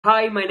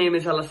Hi, my name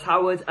is Ellis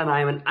Howard and I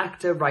am an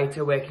actor,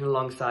 writer working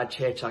alongside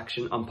Church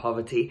Action on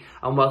Poverty,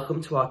 and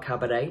welcome to our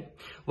cabaret.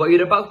 What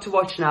you're about to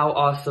watch now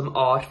are some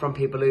art from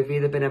people who've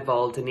either been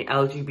involved in the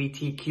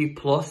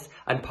LGBTQ+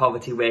 and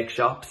poverty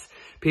workshops,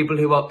 people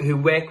who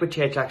work with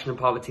Church Action on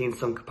Poverty in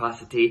some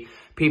capacity,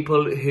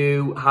 people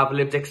who have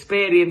lived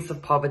experience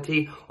of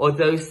poverty, or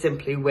those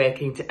simply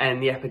working to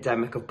end the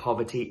epidemic of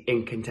poverty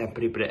in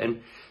contemporary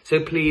Britain. So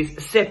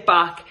please sit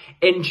back,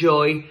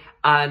 enjoy,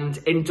 and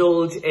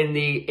indulge in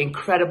the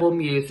incredible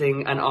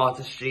musing and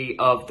artistry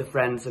of the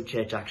Friends of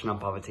Church Action on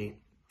Poverty.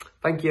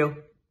 Thank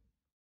you.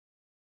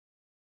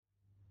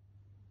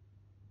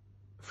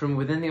 From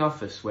within the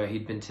office where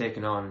he'd been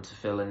taken on to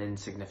fill an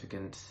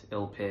insignificant,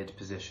 ill-paid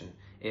position,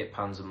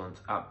 £8 a month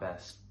at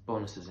best,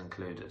 bonuses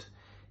included,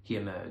 he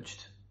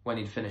emerged, when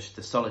he'd finished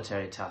the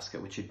solitary task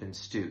at which he'd been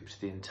stooped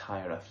the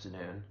entire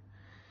afternoon.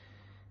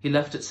 He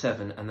left at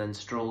 7 and then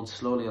strolled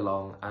slowly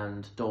along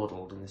and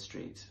dawdled in the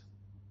street.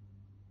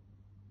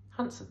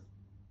 Handsome.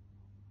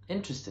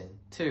 Interesting,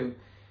 too,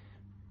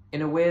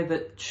 in a way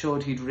that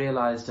showed he'd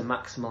realised a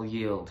maximal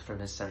yield from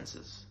his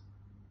senses.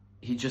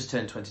 He'd just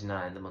turned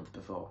 29 the month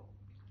before.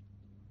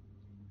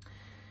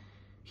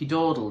 He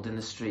dawdled in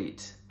the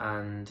street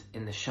and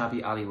in the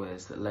shabby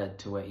alleyways that led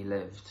to where he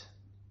lived.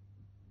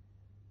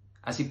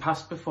 As he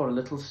passed before a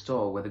little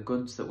store where the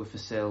goods that were for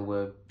sale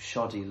were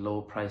shoddy,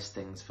 low-priced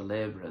things for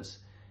labourers,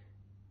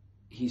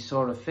 he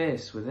saw a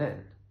face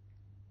within.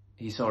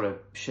 He saw a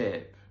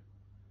shape.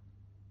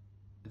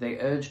 They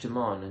urged him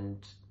on,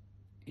 and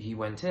he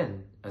went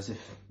in, as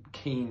if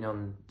keen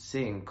on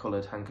seeing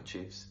coloured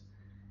handkerchiefs.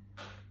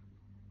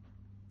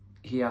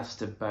 He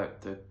asked about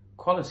the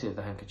quality of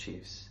the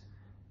handkerchiefs,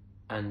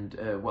 and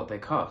what they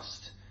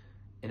cost,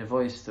 in a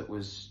voice that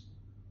was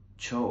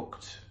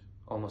choked,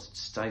 almost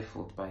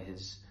stifled by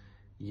his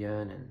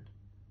yearning.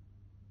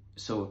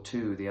 So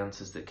too the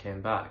answers that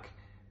came back,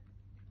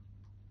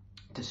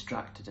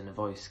 distracted in a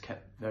voice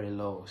kept very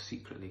low,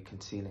 secretly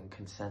concealing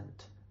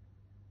consent.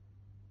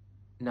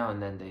 Now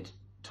and then they'd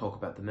talk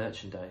about the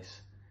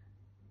merchandise,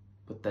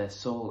 but their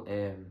sole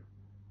aim,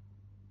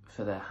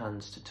 for their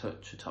hands to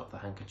touch atop the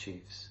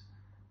handkerchiefs,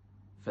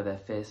 for their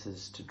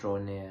faces to draw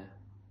near,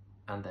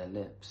 and their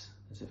lips,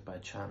 as if by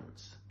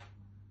chance,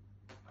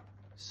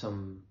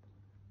 some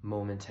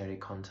momentary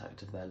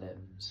contact of their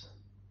limbs,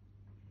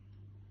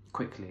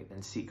 quickly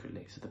and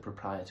secretly, so the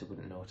proprietor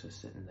wouldn't notice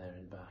sitting there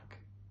in back.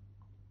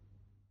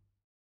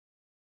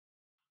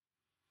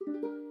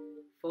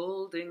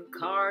 Folding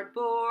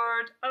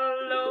cardboard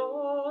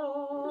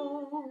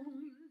alone,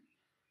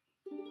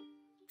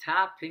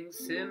 tapping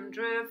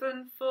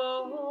sim-driven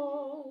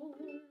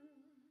phone,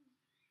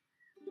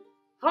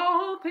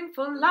 hoping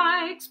for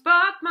likes,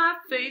 but my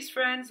face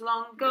friend's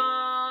long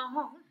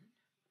gone.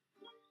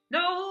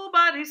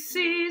 Nobody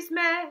sees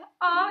me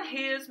or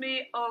hears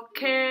me or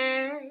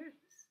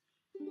cares.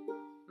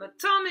 My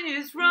tummy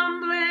is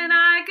rumbling,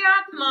 I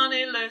got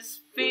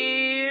moneyless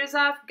fears.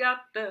 I've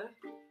got the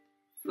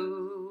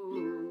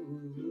food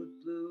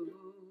blues,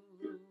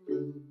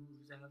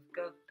 I've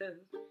got the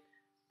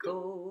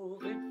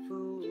COVID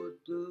food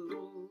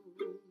blues.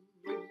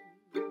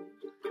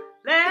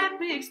 Let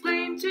me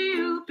explain to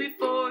you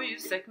before you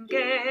second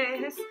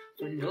guess.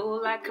 For no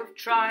lack of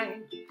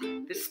trying,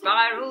 this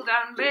spiral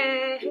down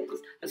mess.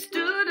 I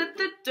stood at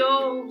the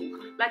door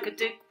like a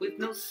dick with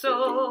no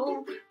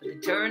soul, but they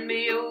turned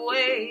me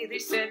away. They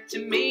said to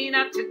me,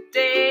 not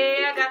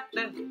today. I got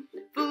the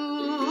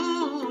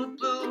food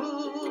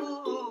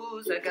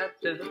blues, I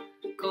got the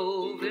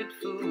COVID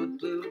food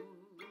blues.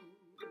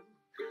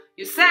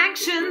 You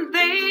sanctioned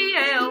they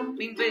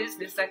mean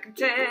business, I can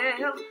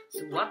tell.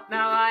 So what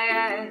now, I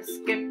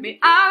ask? Get me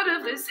out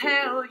of this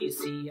hell. You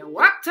see, I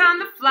worked on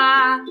the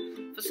fly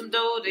for some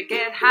dough to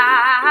get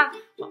high.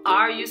 Well,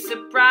 are you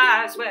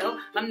surprised? Well,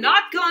 I'm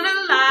not gonna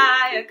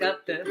lie. I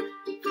got the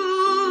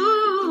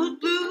food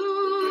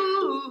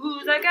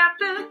blues, I got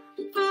the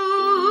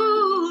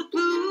food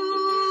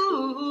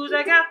blues,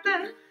 I got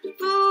the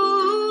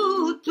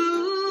food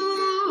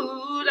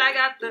blues, I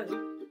got the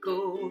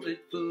COVID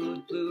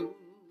food blues.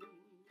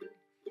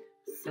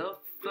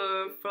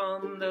 Suffer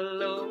from the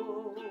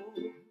low,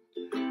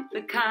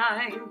 the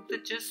kind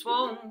that just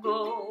won't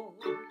go.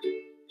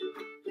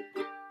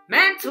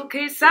 Mental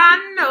case I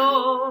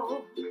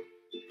know,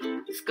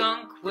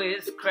 skunk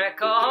whiz,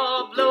 crack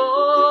or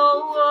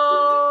blow.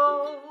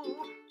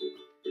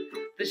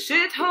 The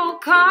shithole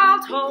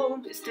called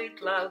home, estate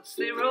clouds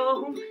they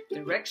roam,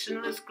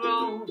 directionless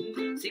groan,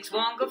 seeks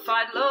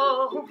wongified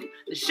low.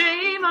 The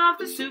shame of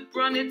the soup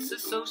run, it's a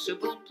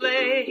sociable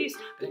place,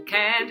 but I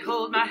can't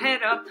hold my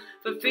head up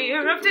for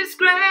fear of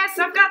disgrace.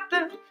 I've got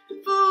the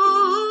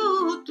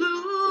food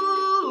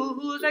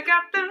blues, I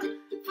got the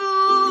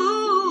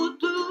food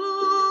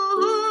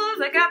blues,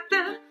 I got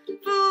the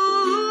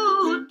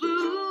food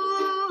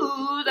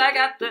blues, I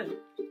got the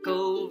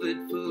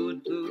COVID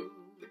food blues.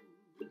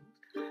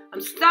 I'm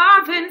I'm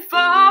starving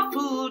for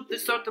food, the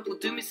sort that will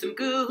do me some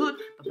good,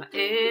 but my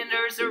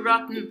innards are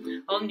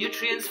rotten, all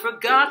nutrients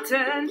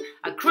forgotten.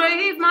 I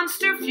crave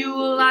monster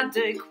fuel, I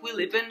dig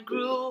Willy bin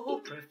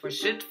gruel, prefer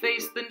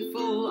shit-faced than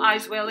fool,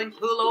 eyes welling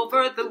pull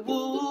over the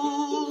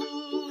wool.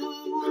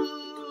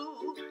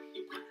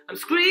 I'm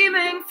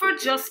screaming for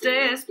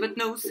justice, but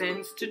no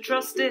sense to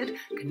trust it.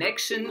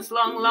 Connections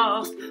long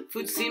lost,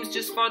 food seems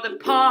just for the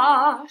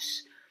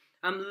posh.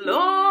 I'm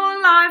low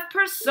life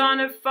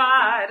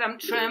personified, I'm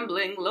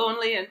trembling,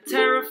 lonely and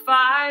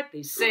terrified.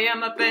 They say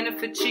I'm a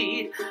benefit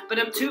cheat, but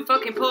I'm too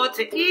fucking poor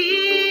to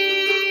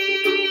eat.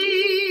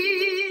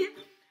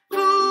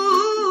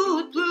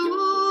 Food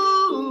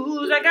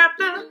blues, I got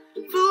the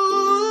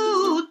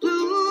food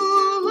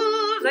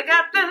blues, I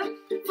got the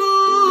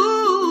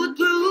food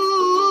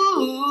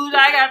blues,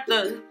 I got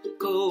the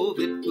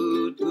COVID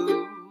food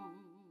blues.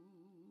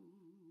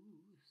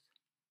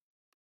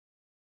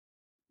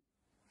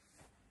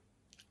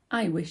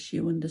 I wish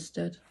you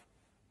understood.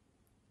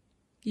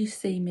 You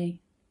see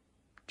me,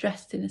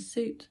 dressed in a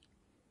suit.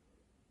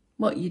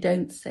 What you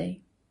don't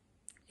see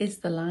is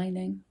the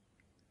lining,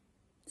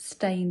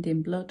 stained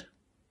in blood,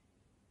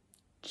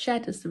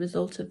 shed as the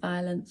result of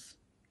violence.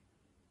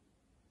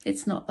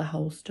 It's not the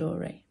whole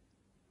story.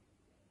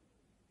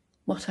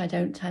 What I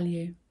don't tell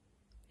you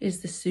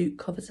is the suit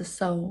covers a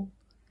soul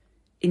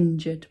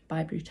injured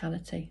by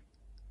brutality.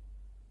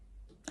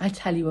 I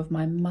tell you of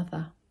my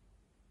mother,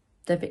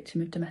 the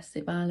victim of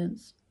domestic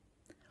violence,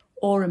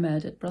 or a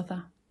murdered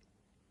brother.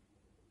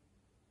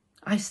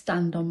 I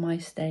stand on my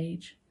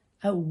stage,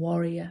 a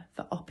warrior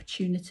for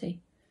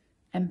opportunity,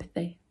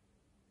 empathy.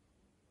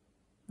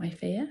 My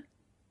fear?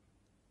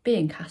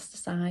 Being cast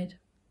aside,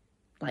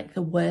 like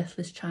the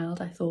worthless child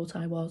I thought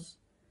I was,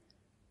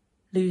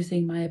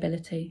 losing my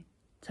ability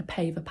to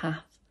pave a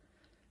path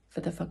for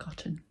the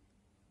forgotten.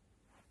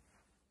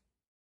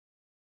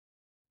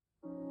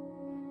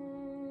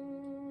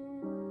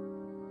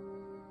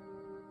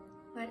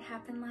 What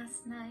happened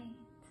last night?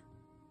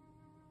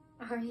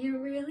 Are you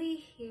really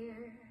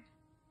here?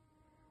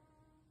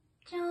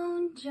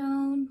 Joan,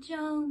 Joan,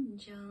 Joan,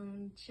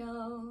 Joan,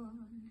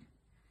 Joan.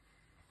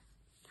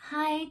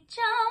 Hi,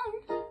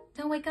 Joan.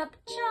 Don't wake up,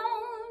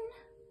 Joan.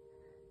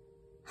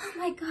 Oh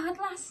my God,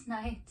 last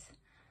night.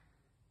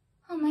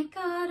 Oh my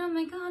God, oh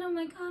my God, oh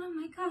my God, oh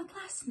my God,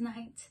 last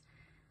night.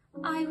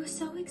 I was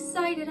so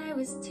excited, I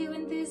was too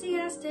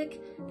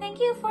enthusiastic. Thank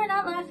you for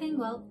not laughing.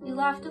 Well, you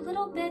laughed a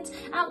little bit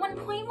at one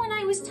point when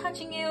I was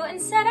touching you and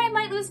said I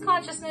might lose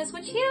consciousness,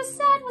 which you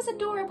said was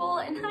adorable,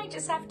 and I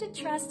just have to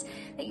trust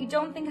that you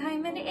don't think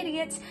I'm an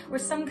idiot or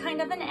some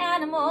kind of an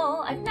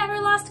animal. I've never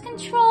lost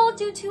control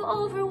due to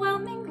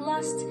overwhelming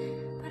lust,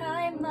 but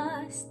I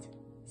must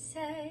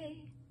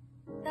say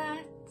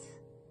that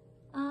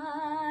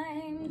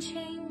I'm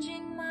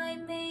changing my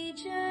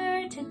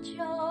major to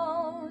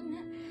Joan.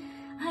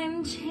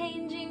 I'm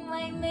changing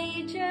my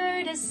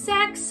major to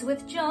sex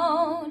with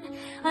Joan.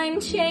 I'm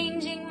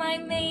changing my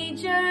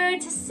major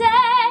to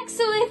sex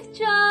with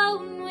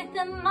Joan, with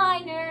a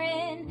minor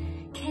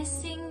in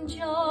kissing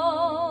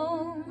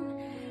Joan.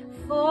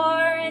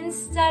 Foreign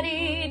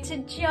study to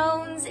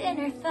Joan's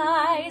inner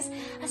thighs,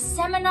 a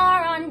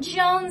seminar on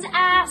Joan's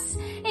ass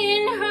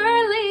in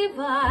her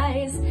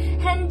Levi's,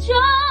 and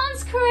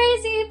Joan's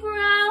crazy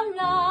brown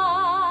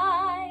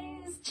eyes.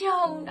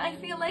 Joan, I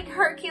feel like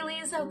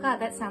Hercules. Oh God,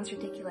 that sounds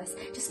ridiculous.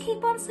 Just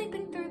keep on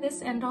sleeping through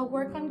this and I'll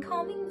work on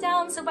calming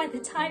down, so by the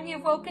time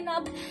you've woken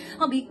up,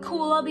 I'll be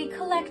cool, I'll be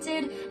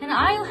collected, and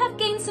I'll have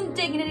gained some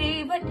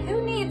dignity. But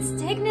who needs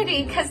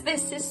dignity? Cause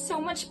this is so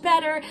much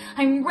better.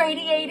 I'm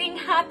radiating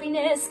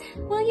happiness.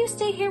 Will you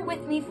stay here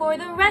with me for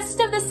the rest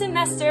of the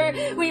semester?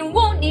 We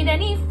won't need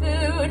any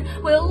food.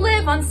 We'll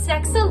live on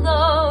sex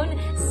alone.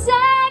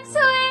 Sex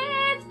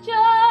with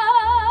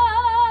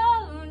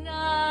Joan.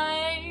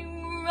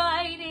 I'm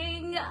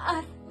writing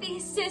a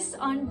thesis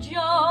on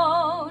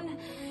Joan.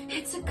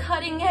 It's a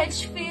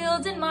cutting-edge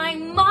field and my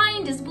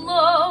mind is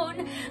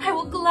blown. I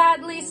will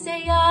gladly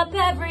stay up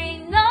every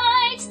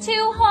night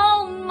to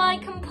hone my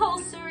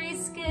compulsory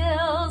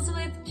skills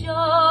with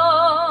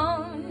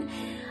Joan.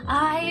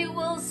 I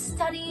will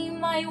study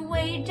my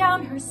way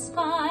down her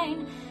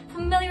spine,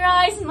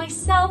 familiarize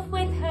myself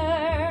with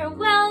her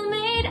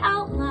well-made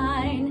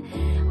outline,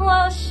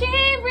 while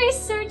she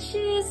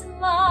researches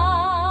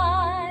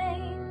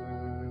mine.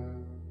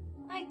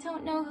 I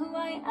don't know who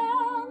I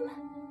am.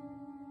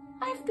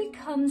 I've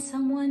become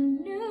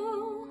someone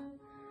new.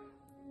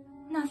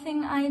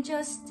 Nothing I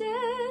just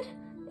did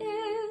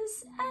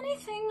is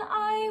anything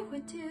I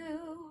would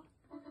do.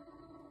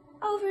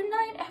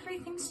 Overnight,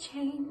 everything's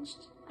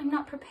changed. I'm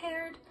not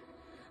prepared.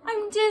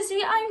 I'm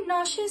dizzy, I'm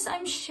nauseous,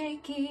 I'm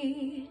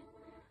shaky.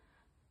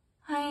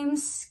 I'm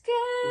scared.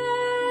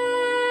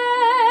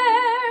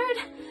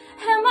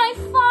 Am I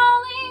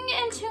falling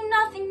into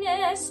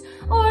nothingness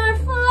or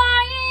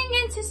flying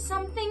into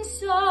something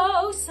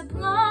so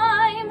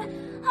sublime?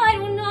 I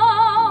don't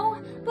know,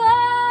 but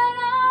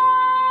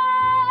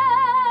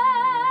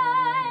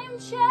I'm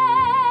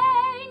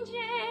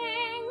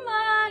changing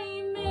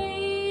my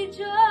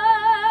major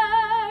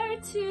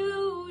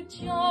to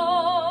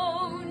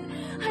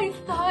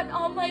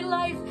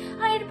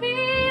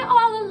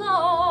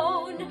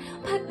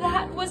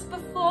was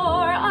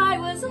before I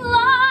was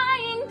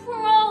lying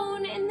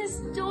prone in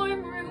this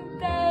dorm room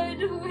bed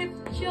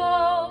with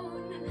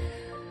Joan.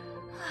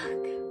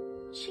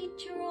 Look, she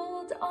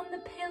drooled on the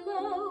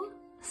pillow,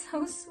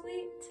 so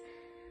sweet,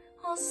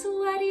 all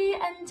sweaty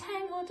and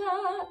tangled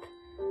up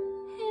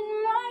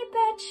in my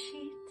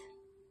bedsheet,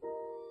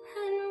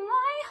 and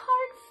my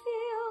heart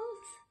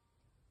feels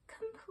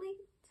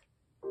complete.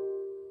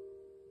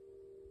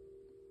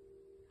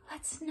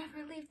 Let's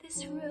never leave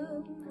this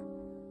room.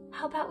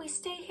 How about we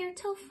stay here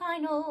till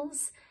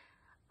finals?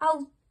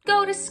 I'll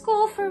go to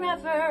school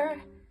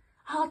forever.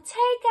 I'll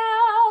take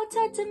out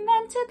a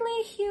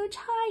dementedly huge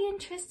high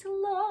interest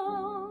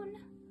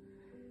loan.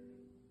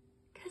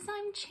 'Cause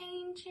I'm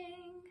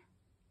changing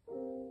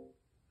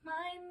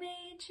my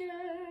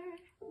major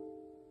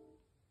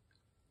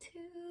to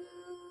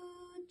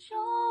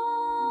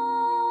John.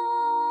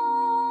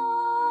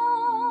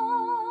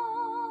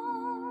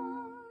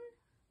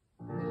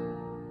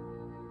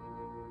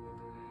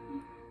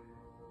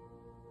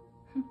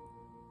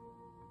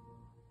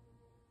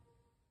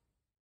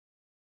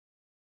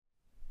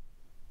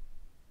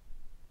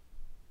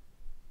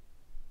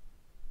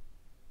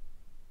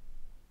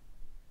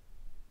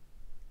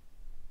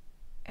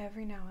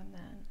 Every now and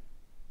then,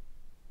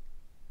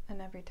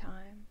 and every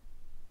time,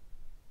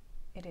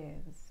 it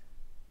is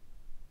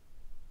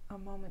a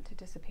moment to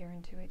disappear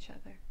into each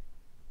other.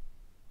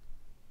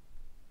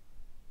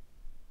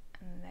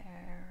 And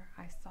there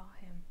I saw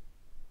him,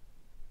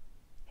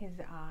 his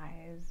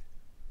eyes,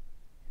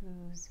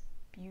 whose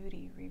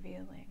beauty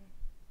revealing,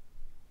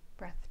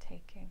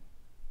 breathtaking.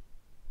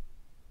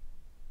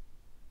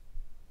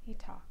 He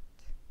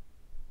talked.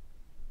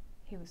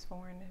 He was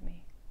foreign to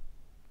me.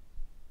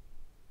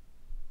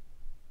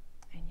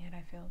 And yet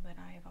I feel that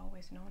I have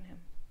always known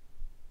him.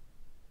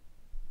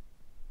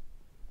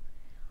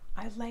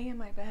 I lay in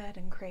my bed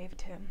and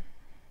craved him.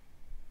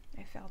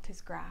 I felt his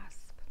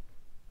grasp.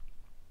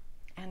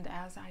 And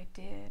as I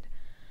did,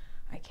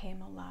 I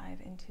came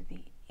alive into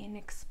the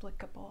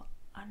inexplicable,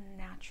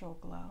 unnatural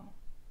glow.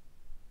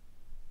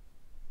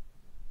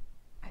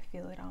 I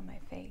feel it on my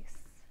face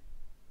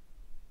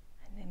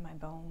and in my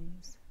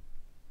bones,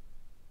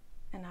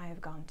 and I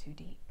have gone too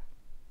deep.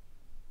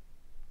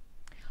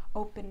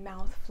 Open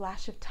mouth,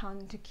 flash of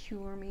tongue to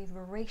cure me,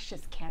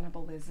 voracious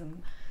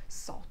cannibalism,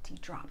 salty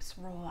drops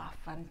roll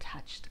off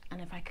untouched,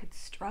 and if I could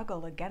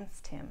struggle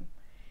against him,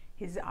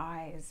 his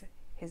eyes,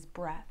 his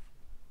breath,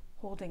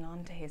 holding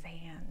on to his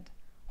hand,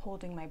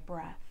 holding my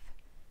breath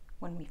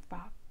when we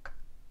fuck,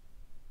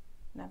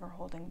 never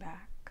holding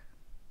back.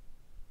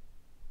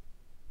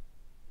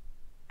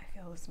 I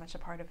feel as much a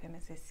part of him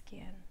as his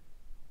skin.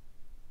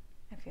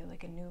 I feel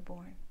like a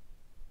newborn,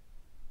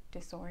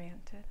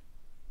 disoriented.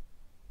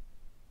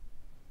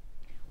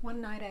 One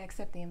night I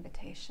accept the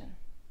invitation.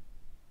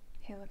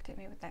 He looked at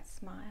me with that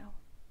smile,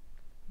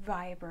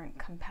 vibrant,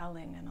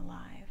 compelling, and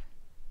alive.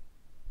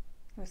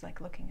 It was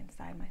like looking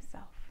inside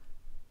myself.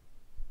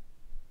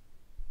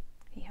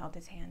 He held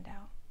his hand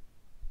out.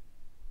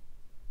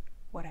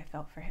 What I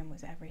felt for him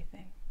was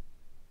everything.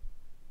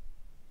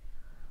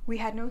 We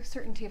had no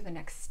certainty of the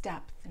next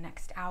step, the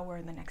next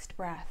hour, the next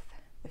breath,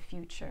 the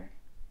future.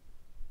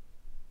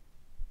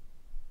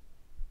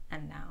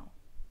 And now.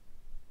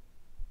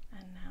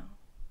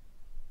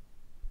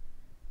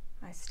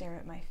 I stare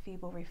at my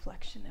feeble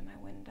reflection in my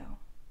window,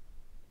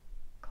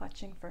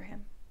 clutching for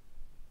him.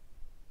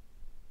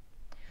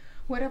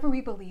 Whatever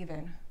we believe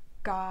in,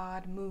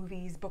 God,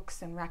 movies,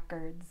 books, and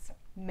records,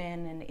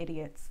 men and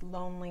idiots,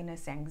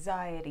 loneliness,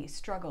 anxiety,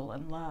 struggle,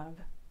 and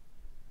love,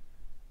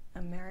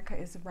 America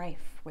is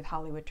rife with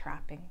Hollywood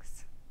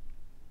trappings,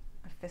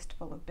 a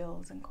fistful of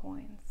bills and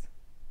coins.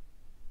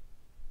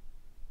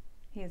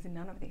 He is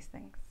none of these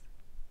things.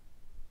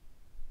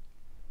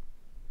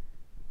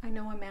 I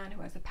know a man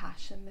who has a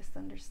passion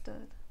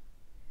misunderstood.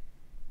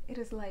 It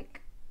is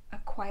like a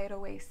quiet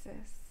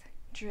oasis,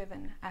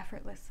 driven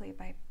effortlessly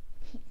by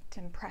heat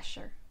and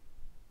pressure.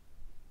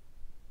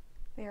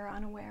 They are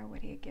unaware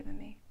what he had given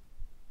me.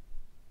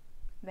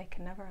 They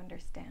can never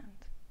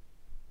understand.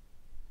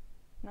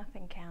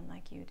 Nothing can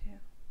like you do.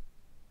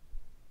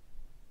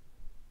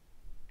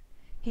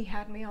 He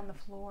had me on the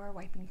floor,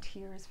 wiping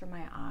tears from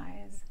my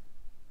eyes.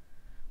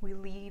 We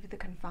leave the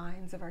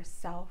confines of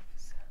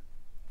ourselves,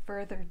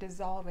 further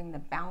dissolving the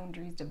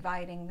boundaries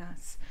dividing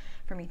us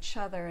from each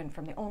other and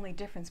from the only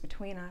difference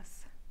between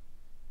us.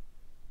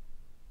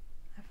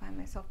 I find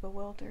myself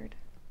bewildered.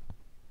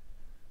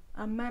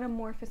 A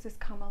metamorphosis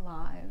come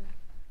alive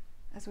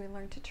as we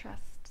learn to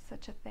trust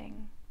such a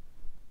thing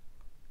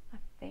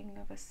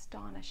of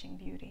astonishing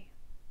beauty.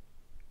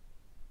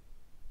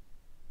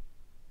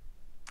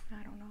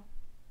 I don't know.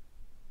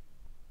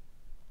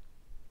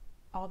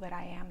 All that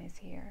I am is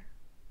here.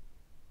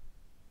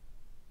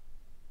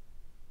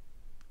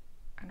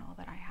 And all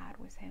that I had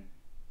was him.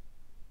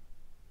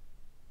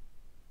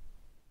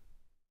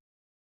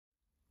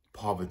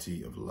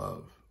 Poverty of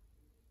love.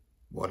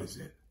 What is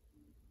it?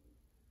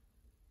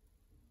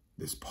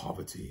 This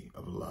poverty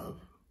of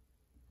love.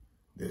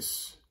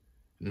 This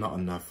not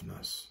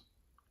enough-ness.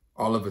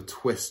 Oliver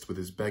Twist with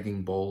his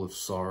begging bowl of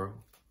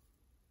sorrow.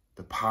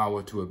 the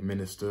power to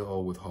administer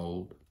or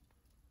withhold.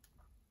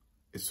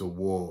 It's a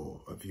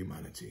war of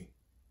humanity,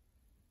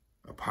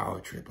 a power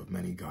trip of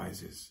many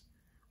guises.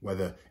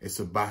 Whether it's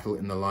a battle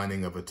in the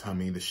lining of a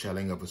tummy, the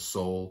shelling of a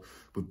soul,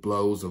 with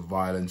blows of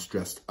violence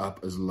dressed up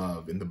as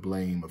love in the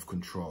blame of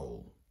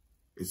control.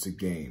 It's a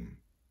game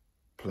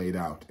played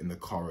out in the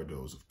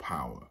corridors of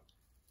power,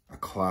 a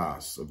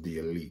class of the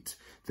elite,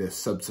 their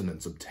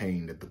subsistence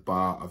obtained at the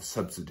bar of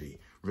subsidy,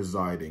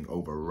 residing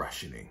over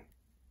rationing.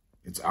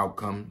 Its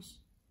outcomes,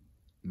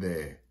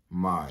 their,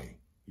 my,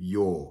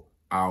 your,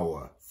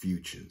 our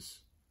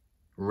futures,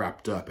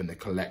 wrapped up in the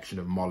collection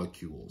of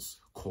molecules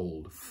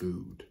called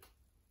food.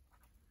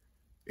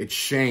 It's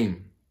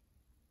shame,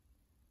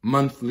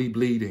 monthly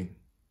bleeding,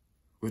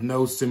 with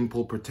no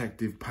simple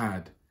protective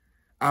pad,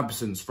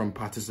 absence from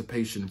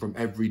participation from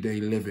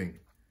everyday living.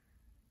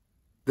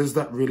 Does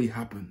that really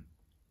happen?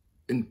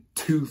 In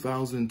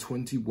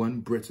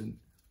 2021 Britain,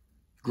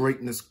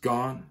 greatness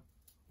gone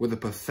with a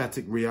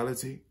pathetic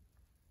reality?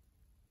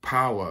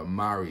 Power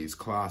marries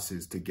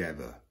classes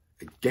together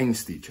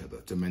against each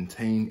other to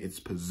maintain its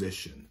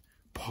position.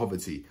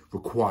 Poverty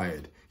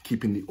required,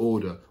 keeping the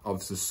order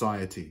of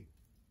society.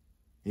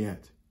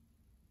 Yet,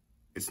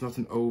 it's not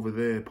an over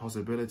there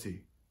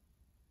possibility.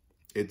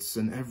 It's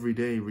an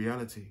everyday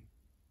reality,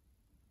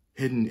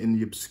 hidden in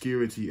the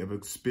obscurity of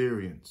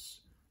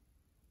experience,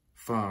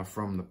 far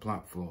from the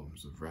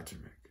platforms of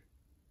rhetoric.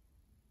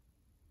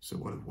 So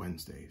what of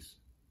Wednesdays?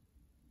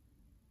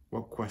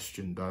 What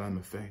question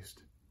dilemma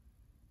faced?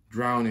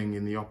 Drowning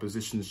in the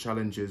opposition's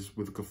challenges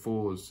with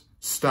guffaws,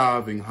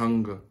 starving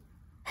hunger,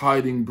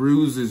 hiding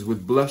bruises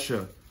with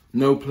blusher,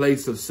 no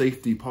place of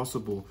safety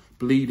possible,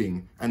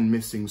 bleeding and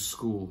missing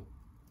school.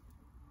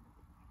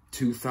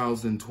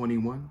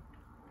 2021?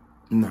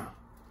 No.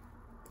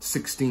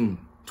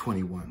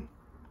 1621,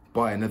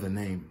 by another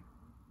name.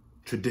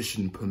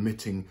 Tradition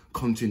permitting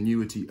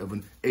continuity of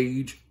an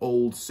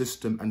age-old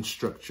system and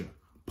structure.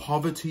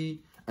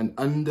 Poverty an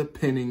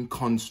underpinning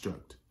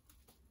construct.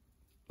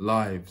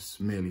 Lives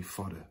merely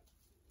fodder.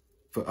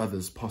 For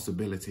others'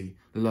 possibility,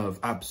 love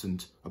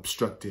absent,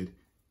 obstructed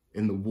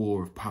in the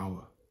war of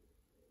power.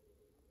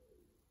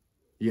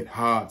 Yet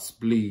hearts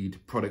bleed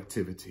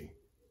productivity,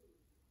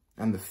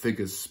 and the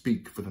figures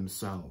speak for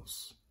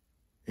themselves.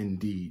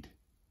 Indeed,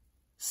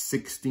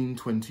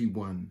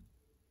 1621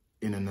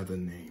 in another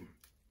name.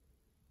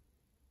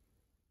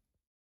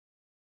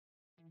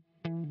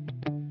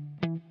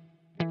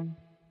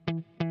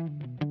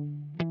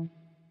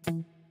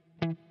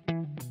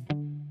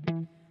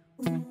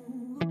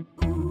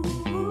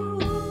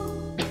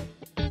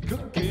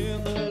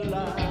 Cooking the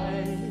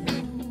light,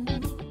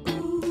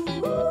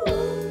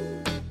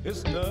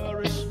 is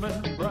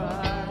nourishment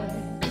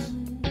bright?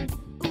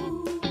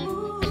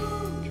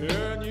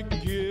 Can you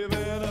give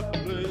it a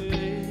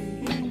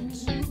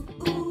place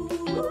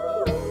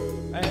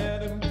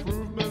and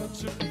improvement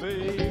to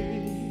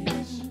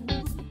face?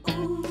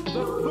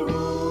 The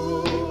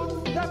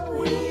food that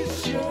we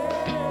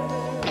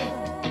share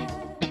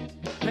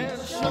can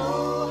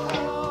show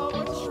how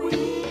much we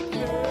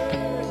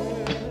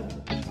care.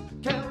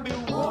 Can be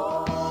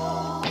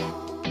warm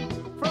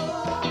from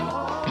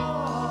our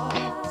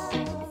hearts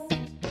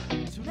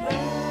to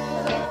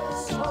let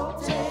us all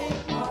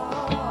take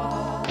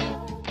part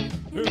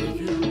in the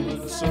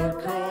human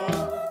circle.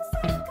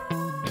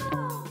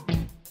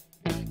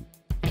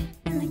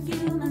 In the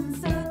human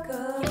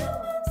circle.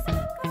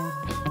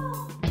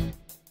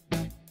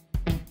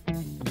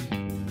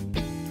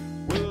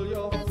 Will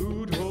your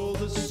food hold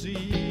the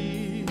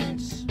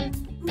seeds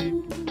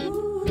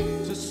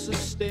to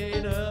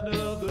sustain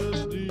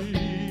another's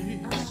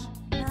needs,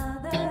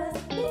 Others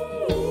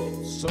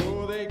need,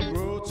 so they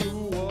grow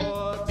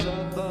towards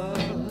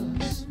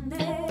others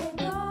they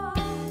go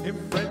in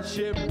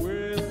friendship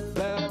with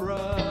their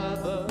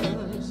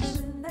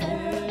brothers,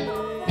 in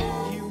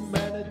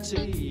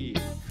humanity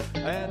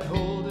and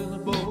holding the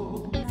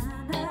bowl,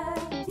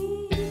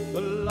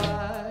 the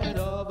light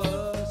of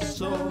a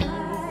soul.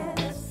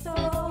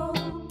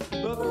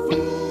 The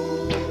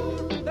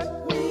food that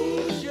we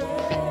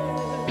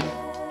share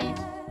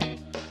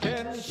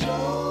can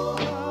show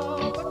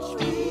how much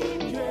we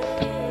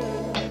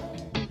care.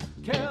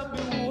 Can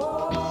be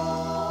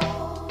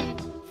warm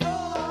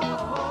from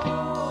our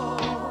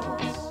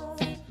hearts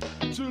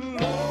to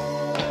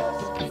let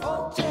us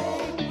all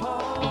take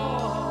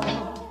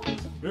part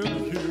in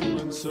the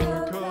human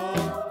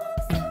circle.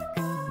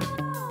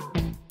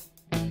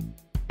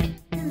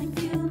 in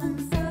the human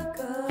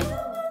circle.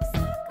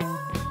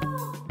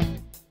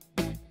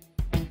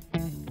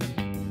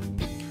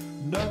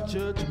 Not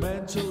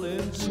judgmental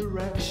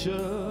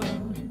interaction,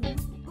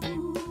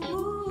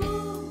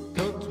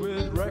 cooked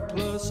with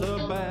reckless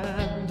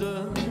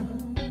abandon.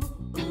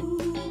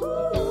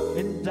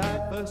 In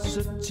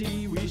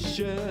diversity we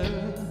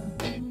share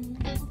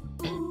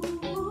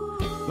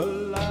the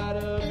light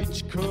of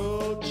each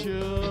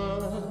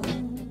culture.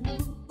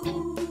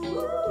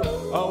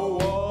 A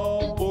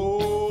warm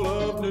bowl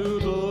of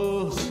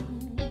noodles,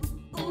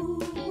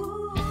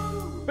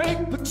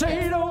 baked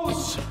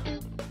potatoes,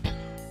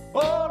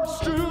 or a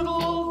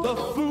strudel,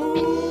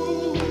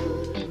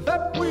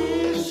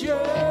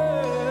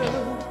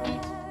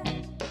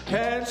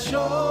 Can't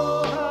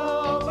show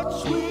how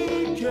much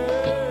we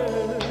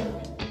care.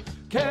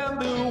 Can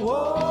do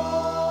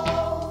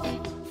all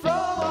from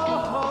our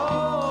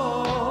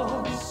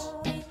hearts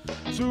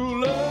to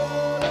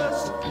let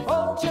us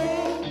all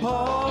take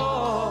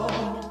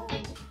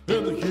part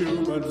in the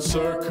human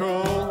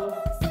circle.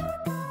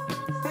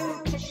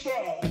 Food to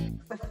share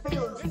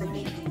fulfills the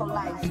need for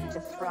life to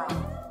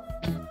thrive.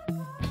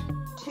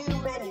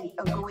 Too many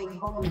are going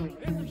hungry.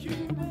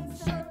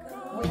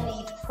 We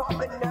need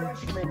proper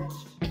nourishment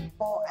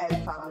for our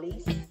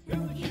families.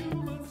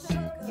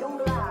 Young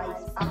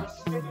lives are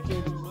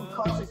restricted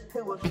because of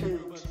poor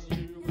food,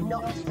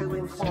 not through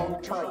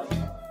informed choice.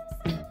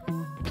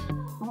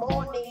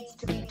 More needs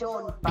to be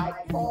done by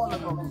all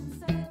of us.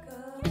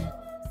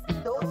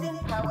 Those in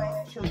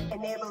power should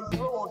enable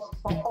growth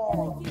for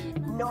all,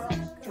 not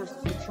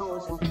just the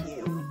chosen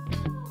few.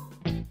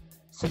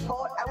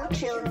 Support our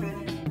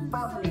children,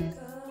 families,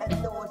 and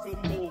those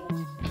in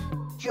need.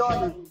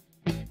 Join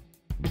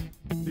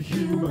the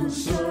human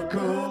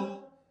circle.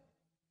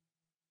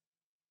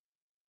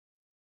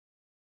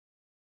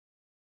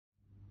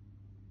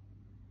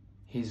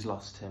 He's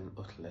lost him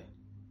utterly.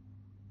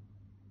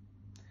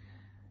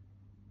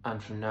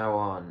 And from now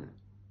on,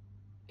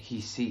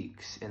 he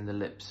seeks in the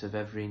lips of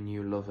every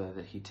new lover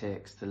that he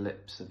takes the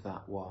lips of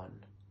that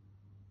one,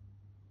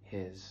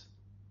 his.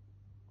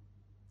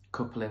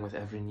 Coupling with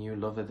every new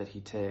lover that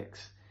he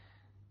takes,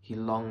 he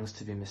longs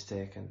to be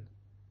mistaken,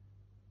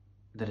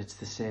 that it's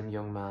the same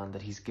young man,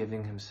 that he's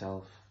giving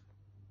himself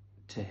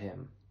to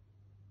him.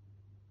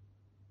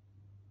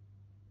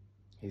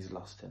 He's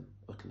lost him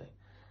utterly,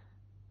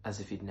 as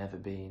if he'd never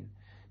been.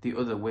 The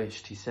other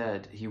wished, he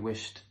said, he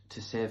wished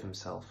to save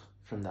himself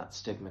from that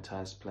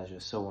stigmatized pleasure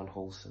so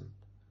unwholesome,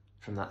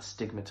 from that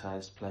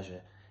stigmatized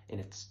pleasure in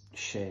its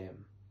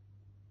shame.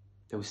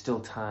 There was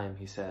still time,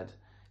 he said,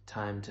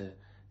 time to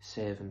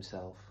save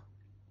himself.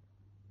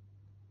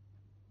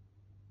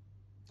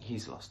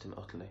 He's lost him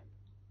utterly,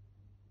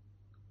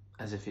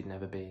 as if he'd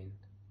never been.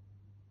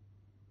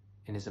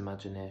 In his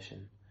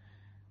imagination,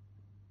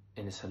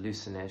 in his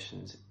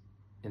hallucinations,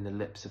 in the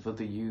lips of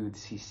other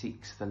youths, he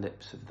seeks the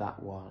lips of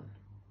that one.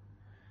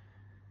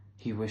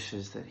 He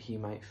wishes that he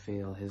might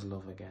feel his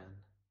love again.